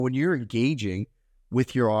When you're engaging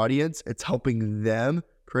with your audience, it's helping them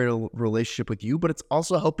create a relationship with you, but it's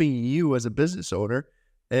also helping you as a business owner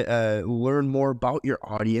learn more about your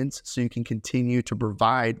audience so you can continue to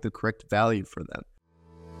provide the correct value for them.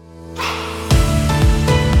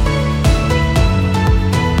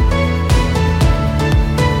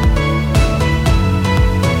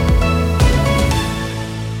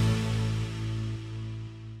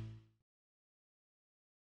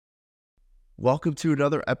 Welcome to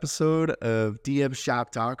another episode of DM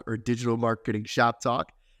Shop Talk, or Digital Marketing Shop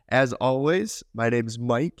Talk. As always, my name is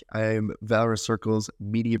Mike. I am Valorous Circle's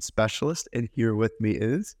media specialist, and here with me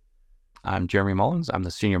is... I'm Jeremy Mullins. I'm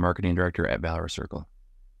the Senior Marketing Director at Valorous Circle.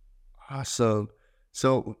 Awesome.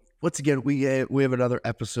 So once again, we have another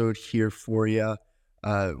episode here for you.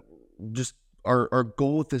 Just our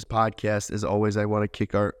goal with this podcast is always, I want to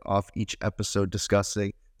kick off each episode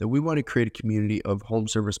discussing that we want to create a community of home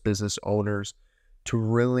service business owners to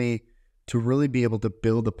really be able to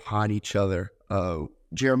build upon each other.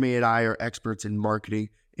 Jeremy and I are experts in marketing,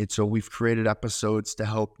 and so we've created episodes to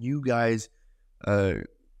help you guys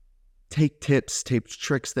take tips,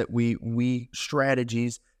 tricks that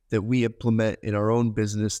strategies that we implement in our own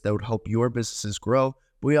business that would help your businesses grow.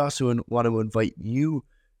 We also want to invite you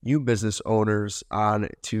business owners on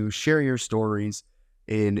to share your stories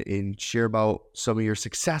and share about some of your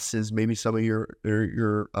successes, maybe some of your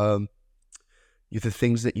the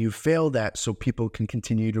things that you failed at, so people can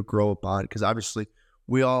continue to grow upon. Because obviously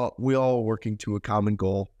we all are working to a common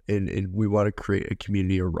goal, and we want to create a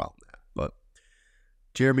community around that. But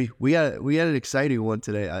Jeremy, we had an exciting one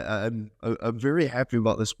today. I'm very happy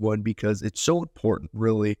about this one because it's so important,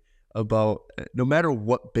 really, about no matter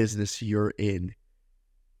what business you're in,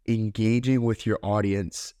 engaging with your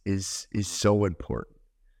audience is so important.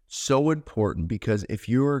 So important, because if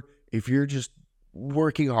you're just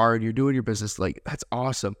working hard, you're doing your business, like, that's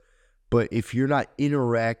awesome. But if you're not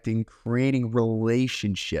interacting, creating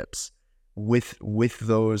relationships with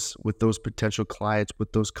those potential clients,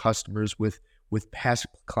 with those customers, with past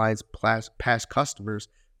clients, past customers,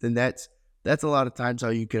 then that's a lot of times how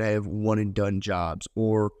you can have one and done jobs,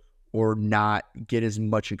 or not get as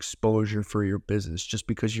much exposure for your business, just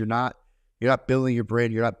because you're not building your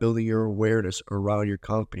brand, you're not building your awareness around your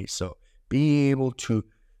company. So being able to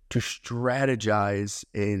strategize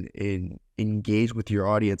and engage with your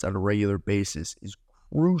audience on a regular basis is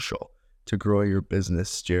crucial to growing your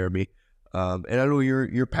business, Jeremy. And I know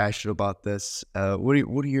you're passionate about this. What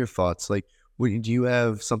are your thoughts? Like, do you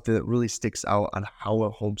have something that really sticks out on how a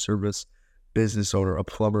home service business owner, a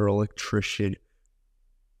plumber, electrician,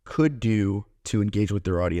 could do to engage with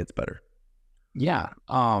their audience better? Yeah.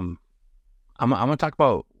 I'm going to talk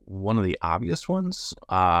about one of the obvious ones,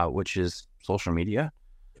 which is social media.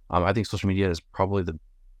 I think social media is probably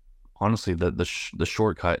honestly the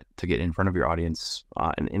shortcut to get in front of your audience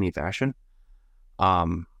in any fashion.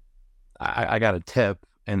 I got a tip,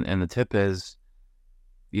 and the tip is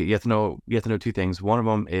you have to know two things. One of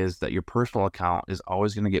them is that your personal account is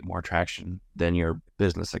always going to get more traction than your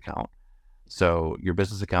business account. So your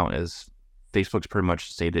business account Facebook's pretty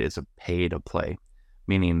much stated it's a pay to play,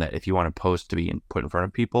 meaning that if you want a post to be put in front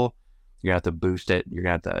of people, you're going to have to boost it. You're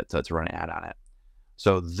going to have to run an ad on it.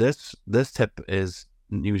 So this tip is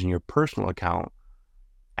using your personal account,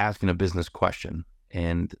 asking a business question.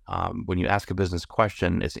 And when you ask a business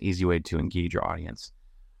question, it's an easy way to engage your audience.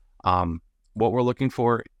 What we're looking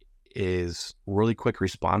for is really quick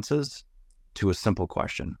responses to a simple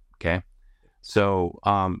question. Okay. So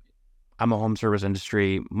I'm a home service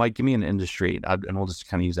industry. Mike, give me an industry, and we'll just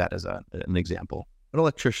kind of use that as an example. An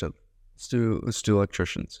electrician. Let's do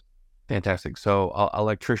electricians. Fantastic. So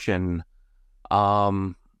electrician,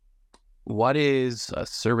 what is a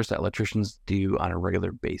service that electricians do on a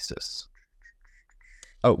regular basis?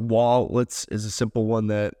 Wall outlets is a simple one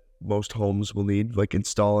that most homes will need, like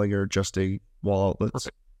installing or adjusting wall outlets.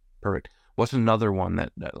 Perfect. What's another one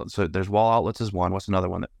so there's wall outlets is one. What's another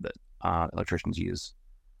one that electricians use?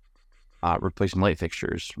 Replacing light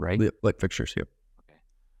fixtures, right? Light fixtures, yep.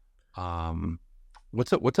 Okay.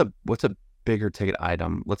 What's a bigger ticket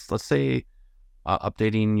item? Let's say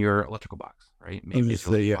updating your electrical box, right? Maybe your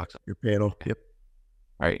panel. Okay. Yep.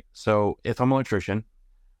 All right. So if I'm an electrician,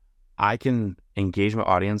 I can engage my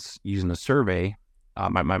audience using a survey,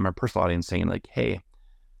 my personal audience, saying like, hey,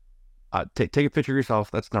 take a picture of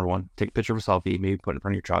yourself. That's number one. Take a picture of a selfie, maybe put it in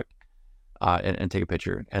front of your truck, and take a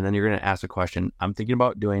picture. And then you're going to ask a question. I'm thinking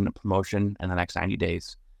about doing a promotion in the next 90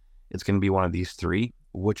 days. It's going to be one of these three.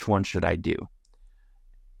 Which one should I do?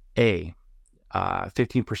 A,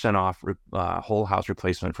 15% off whole house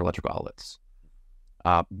replacement for electrical outlets.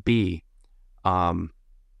 B,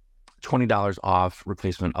 $20 off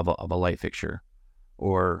replacement of a light fixture,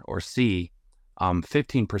 or C,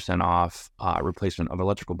 15% off replacement of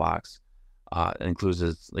electrical box. It includes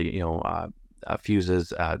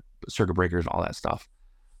fuses, circuit breakers, all that stuff.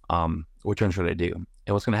 Which one should I do?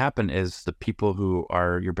 And what's going to happen is the people who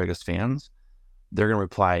are your biggest fans, they're going to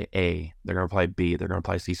reply A, they're going to reply B, they're going to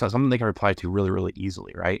reply C. So something they can reply to really, really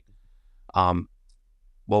easily, right? Well,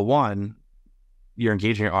 one, you're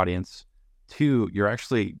engaging your audience. Two, you're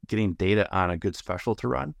actually getting data on a good special to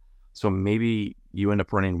run. So maybe you end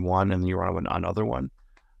up running one and then you run another one.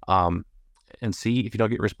 And C, if you don't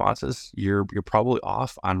get responses, you're probably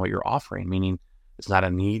off on what you're offering, meaning it's not a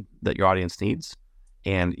need that your audience needs,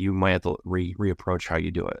 and you might have to reapproach how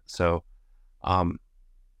you do it. So,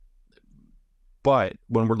 but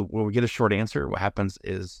when we get a short answer, what happens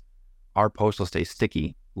is our post will stay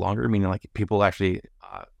sticky longer, meaning like people actually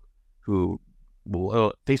Facebook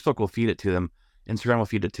will feed it to them, Instagram will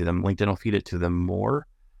feed it to them, LinkedIn will feed it to them more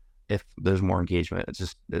if there's more engagement.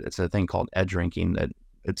 It's a thing called edge ranking that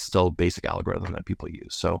it's still a basic algorithm that people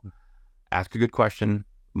use. So ask a good question,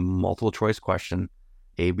 multiple choice question,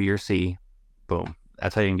 A, B, or C, boom.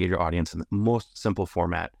 That's how you engage your audience in the most simple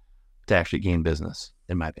format to actually gain business,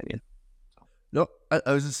 in my opinion. No, I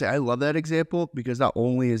was going to say, I love that example because not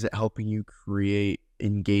only is it helping you create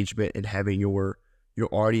engagement and having your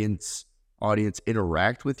audience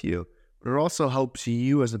interact with you, but it also helps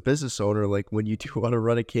you as a business owner. Like when you do want to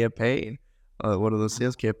run a campaign, one of those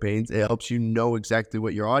sales campaigns, it helps you know exactly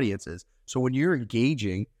what your audience is. So when you're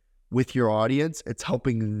engaging with your audience, it's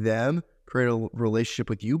helping them create a relationship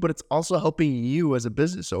with you, but it's also helping you as a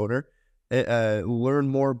business owner learn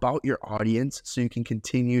more about your audience so you can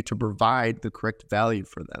continue to provide the correct value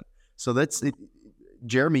for them. So that's it.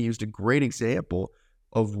 Jeremy used a great example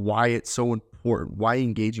of why it's so important, why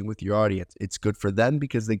engaging with your audience. It's good for them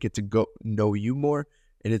because they get to go know you more,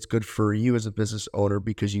 and it's good for you as a business owner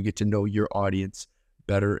because you get to know your audience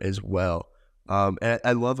better as well. And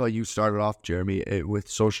I love how you started off, Jeremy, with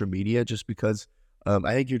social media, just because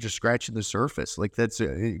I think you're just scratching the surface. Like that's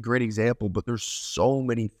a great example, but there's so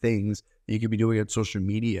many things that you could be doing on social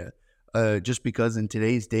media. Just because in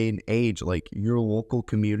today's day and age, like your local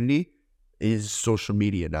community is social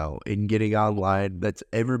media now, and getting online. That's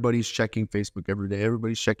everybody's checking Facebook every day.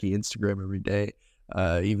 Everybody's checking Instagram every day,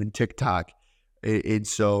 even TikTok. And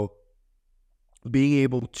so being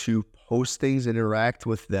able to post things, interact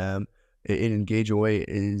with them, and engage away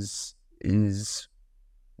is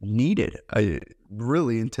needed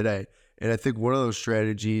really in today. And I think one of those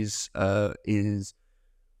strategies is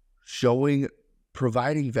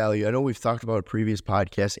providing value. I know we've talked about a previous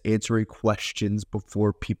podcast, answering questions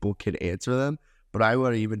before people can answer them, but I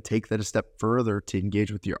want to even take that a step further to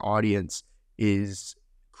engage with your audience is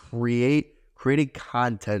creating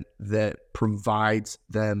content that provides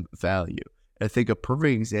them value. I think a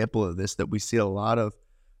perfect example of this that we see a lot of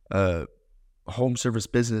home service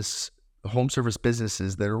businesses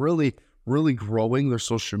that are really, really growing their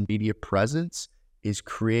social media presence is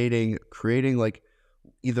creating like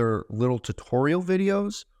either little tutorial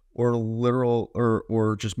videos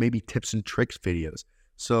or just maybe tips and tricks videos.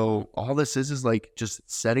 So all this is like just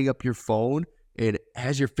setting up your phone, and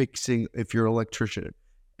as you're fixing, if you're an electrician,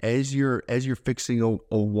 as you're fixing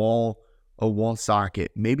a wall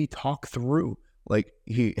socket, maybe talk through like,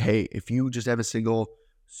 hey, if you just have a single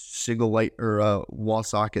light or a wall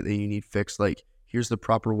socket that you need fixed, like here's the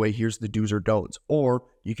proper way, here's the do's or don'ts. Or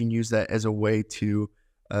you can use that as a way to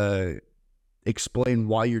explain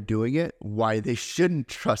why you're doing it, why they shouldn't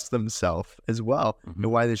trust themselves as well, and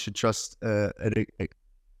why they should trust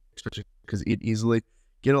especially because it easily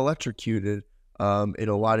get electrocuted, and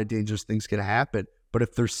a lot of dangerous things can happen. But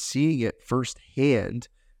if they're seeing it firsthand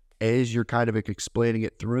as you're kind of explaining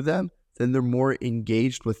it through them, then they're more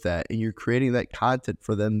engaged with that, and you're creating that content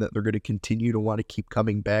for them that they're going to continue to want to keep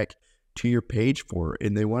coming back to your page for,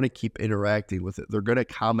 and they want to keep interacting with it. They're going to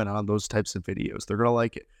comment on those types of videos. They're going to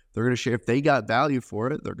like it. They're going to share. If they got value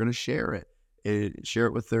for it, they're going to share it and share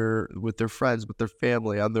it with their friends, with their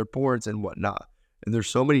family, on their boards and whatnot. And there's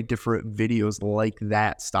so many different videos like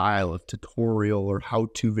that style of tutorial or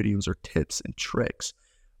how-to videos or tips and tricks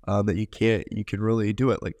that you can really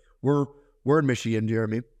do it. Like we're in Michigan,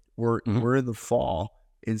 Jeremy. We're in the fall,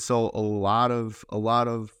 and so a lot of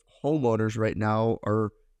homeowners right now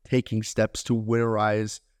are taking steps to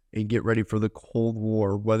winterize and get ready for the cold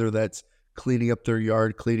war, whether that's cleaning up their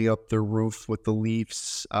yard, cleaning up their roof with the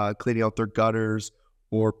leaves, cleaning out their gutters,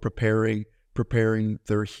 or preparing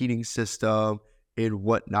their heating system and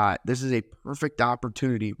whatnot. This is a perfect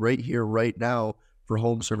opportunity right here, right now for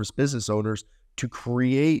home service business owners to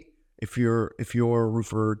create, if you're a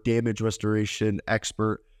roofer, damage restoration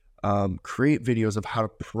expert, create videos of how to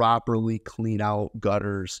properly clean out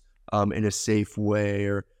gutters in a safe way,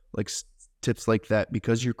 or like tips like that,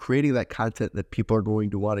 because you're creating that content that people are going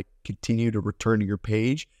to want to continue to return to your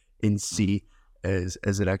page and see as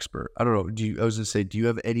an expert. I don't know. I was gonna say, do you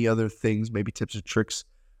have any other things, maybe tips or tricks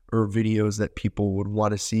or videos that people would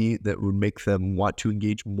want to see that would make them want to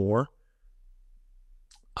engage more?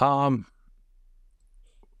 I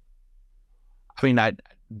mean,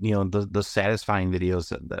 the satisfying videos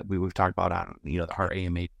that we've talked about on, the Heart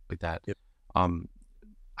AMA, like that. Yep.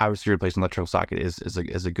 Obviously replacing electrical socket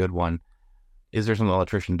is a good one. Is there something the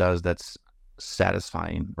electrician does that's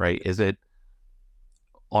satisfying, right? Is it,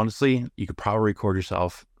 honestly, you could probably record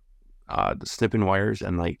yourself snipping wires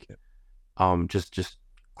and just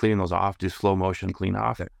cleaning those off, do slow motion clean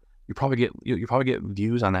off. Okay. You probably get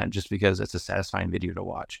views on that just because it's a satisfying video to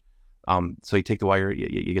watch. So you take the wire,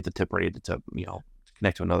 you get the tip ready to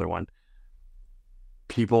connect to another one.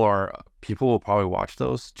 People will probably watch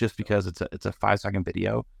those just because it's a 5-second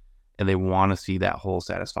video and they want to see that whole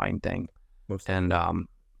satisfying thing. And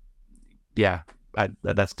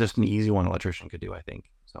that's just an easy one an electrician could do, I think.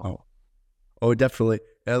 So oh definitely.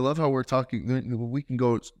 And I love how we're talking. We can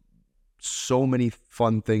go so many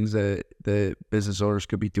fun things that the business owners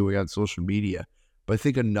could be doing on social media. But I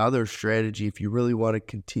think another strategy, if you really want to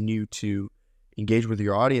continue to engage with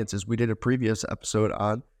your audience, is we did a previous episode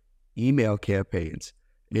on email campaigns.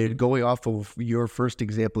 And going off of your first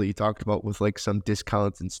example that you talked about with like some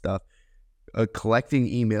discounts and stuff, collecting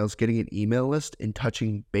emails, getting an email list and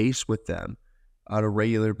touching base with them on a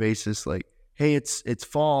regular basis. Like, hey, it's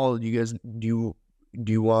fall. You guys, do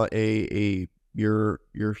you want your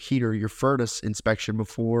heater, your furnace inspection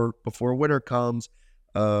before winter comes?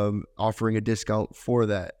 Offering a discount for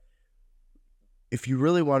that. If you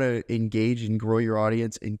really want to engage and grow your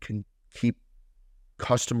audience and can keep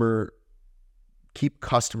customer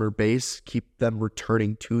base, keep them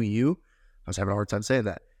returning to you. I was having a hard time saying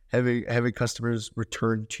that. Having customers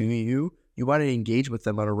return to you, you want to engage with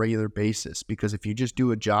them on a regular basis, because if you just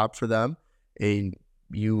do a job for them and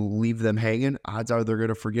you leave them hanging, odds are they're going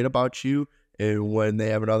to forget about you. And when they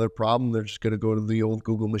have another problem, they're just going to go to the old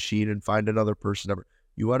Google machine and find another person.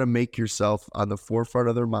 You want to make yourself on the forefront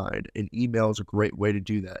of their mind, and email is a great way to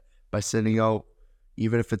do that by sending out,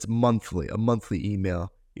 even if it's a monthly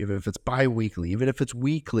email, even if it's bi-weekly, even if it's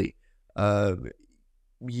weekly.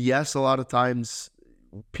 Yes, a lot of times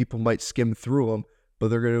people might skim through them, but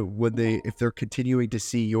they're going to, if they're continuing to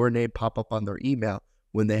see your name pop up on their email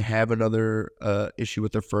when they have another issue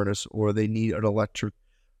with their furnace, or they need an electric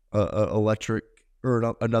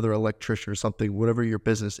or another electrician or something, whatever your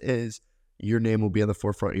business is, your name will be on the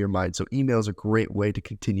forefront of your mind. So email is a great way to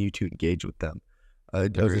continue to engage with them.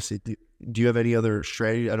 Do you have any other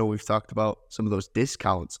strategy? I know we've talked about some of those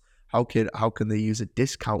discounts. How can they use a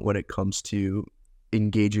discount when it comes to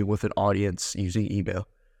engaging with an audience using email?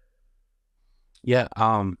 Yeah,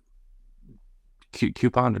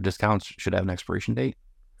 coupon or discounts should have an expiration date,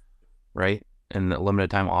 right? And the limited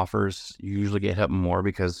time offers usually get hit more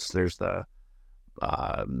because there's the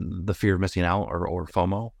fear of missing out or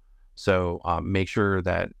FOMO. So make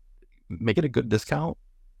it a good discount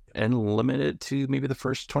and limit it to maybe the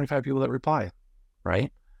first 25 people that reply,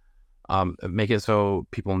 right? Make it so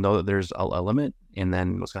people know that there's a limit, and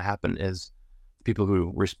then what's going to happen is people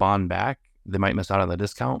who respond back, they might miss out on the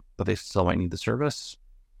discount, but they still might need the service.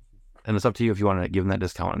 And it's up to you if you want to give them that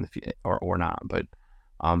discount or not. But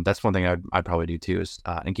that's one thing I'd probably do too, is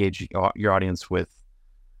engage your audience with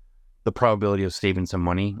the probability of saving some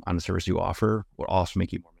money on the service you offer will also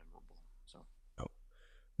make you more memorable. So,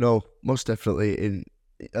 no, most definitely. And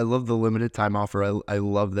I love the limited time offer. I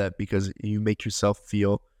love that, because you make yourself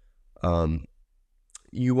feel,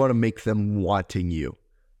 you want to make them wanting you.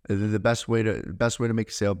 The best way to make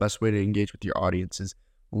a sale, best way to engage with your audience is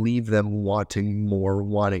leave them wanting more,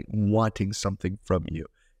 wanting something from you.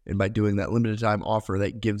 And by doing that limited time offer,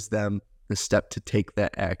 that gives them the step to take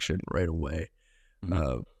that action right away.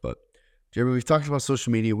 Mm-hmm. But Jeremy, we've talked about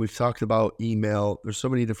social media. We've talked about email. There's so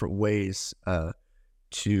many different ways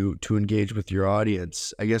to engage with your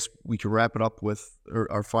audience. I guess we can wrap it up with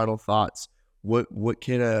our final thoughts. What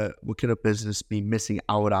can a business be missing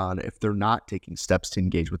out on if they're not taking steps to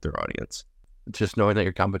engage with their audience? Just knowing that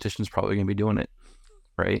your competition is probably going to be doing it,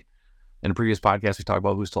 right? In a previous podcast, we talked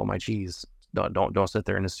about who stole my cheese. Don't sit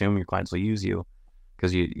there and assume your clients will use you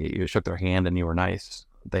because you shook their hand and you were nice.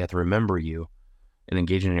 They have to remember you, and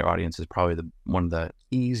engaging in your audience is probably one of the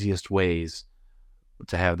easiest ways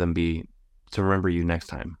to have them to remember you next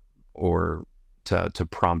time, or to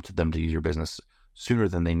prompt them to use your business sooner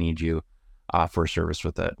than they need you for a service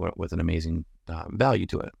with an amazing value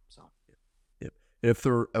to it. So, yep. And if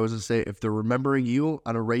they're remembering you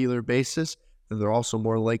on a regular basis, then they're also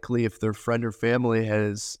more likely, if their friend or family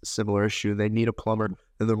has a similar issue, they need a plumber,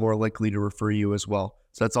 then they're more likely to refer you as well.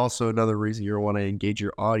 So that's also another reason you want to engage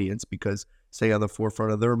your audience, because staying on the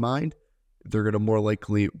forefront of their mind, they're going to more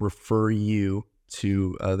likely refer you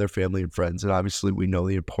to their family and friends. And obviously, we know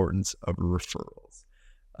the importance of referrals.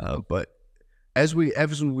 But as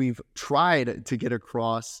we've tried to get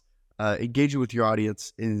across, engaging with your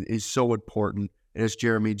audience is so important. And as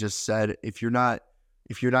Jeremy just said, if you're not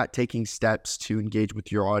taking steps to engage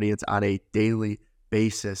with your audience on a daily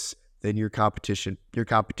basis, then your competition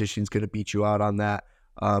is going to beat you out on that,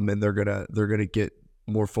 and they're gonna get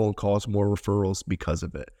more phone calls, more referrals because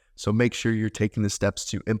of it. So make sure you're taking the steps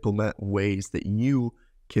to implement ways that you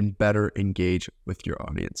can better engage with your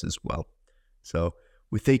audience as well. So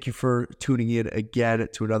we thank you for tuning in again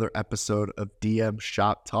to another episode of DM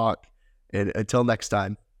Shop Talk. And until next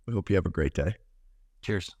time, we hope you have a great day.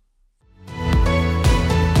 Cheers.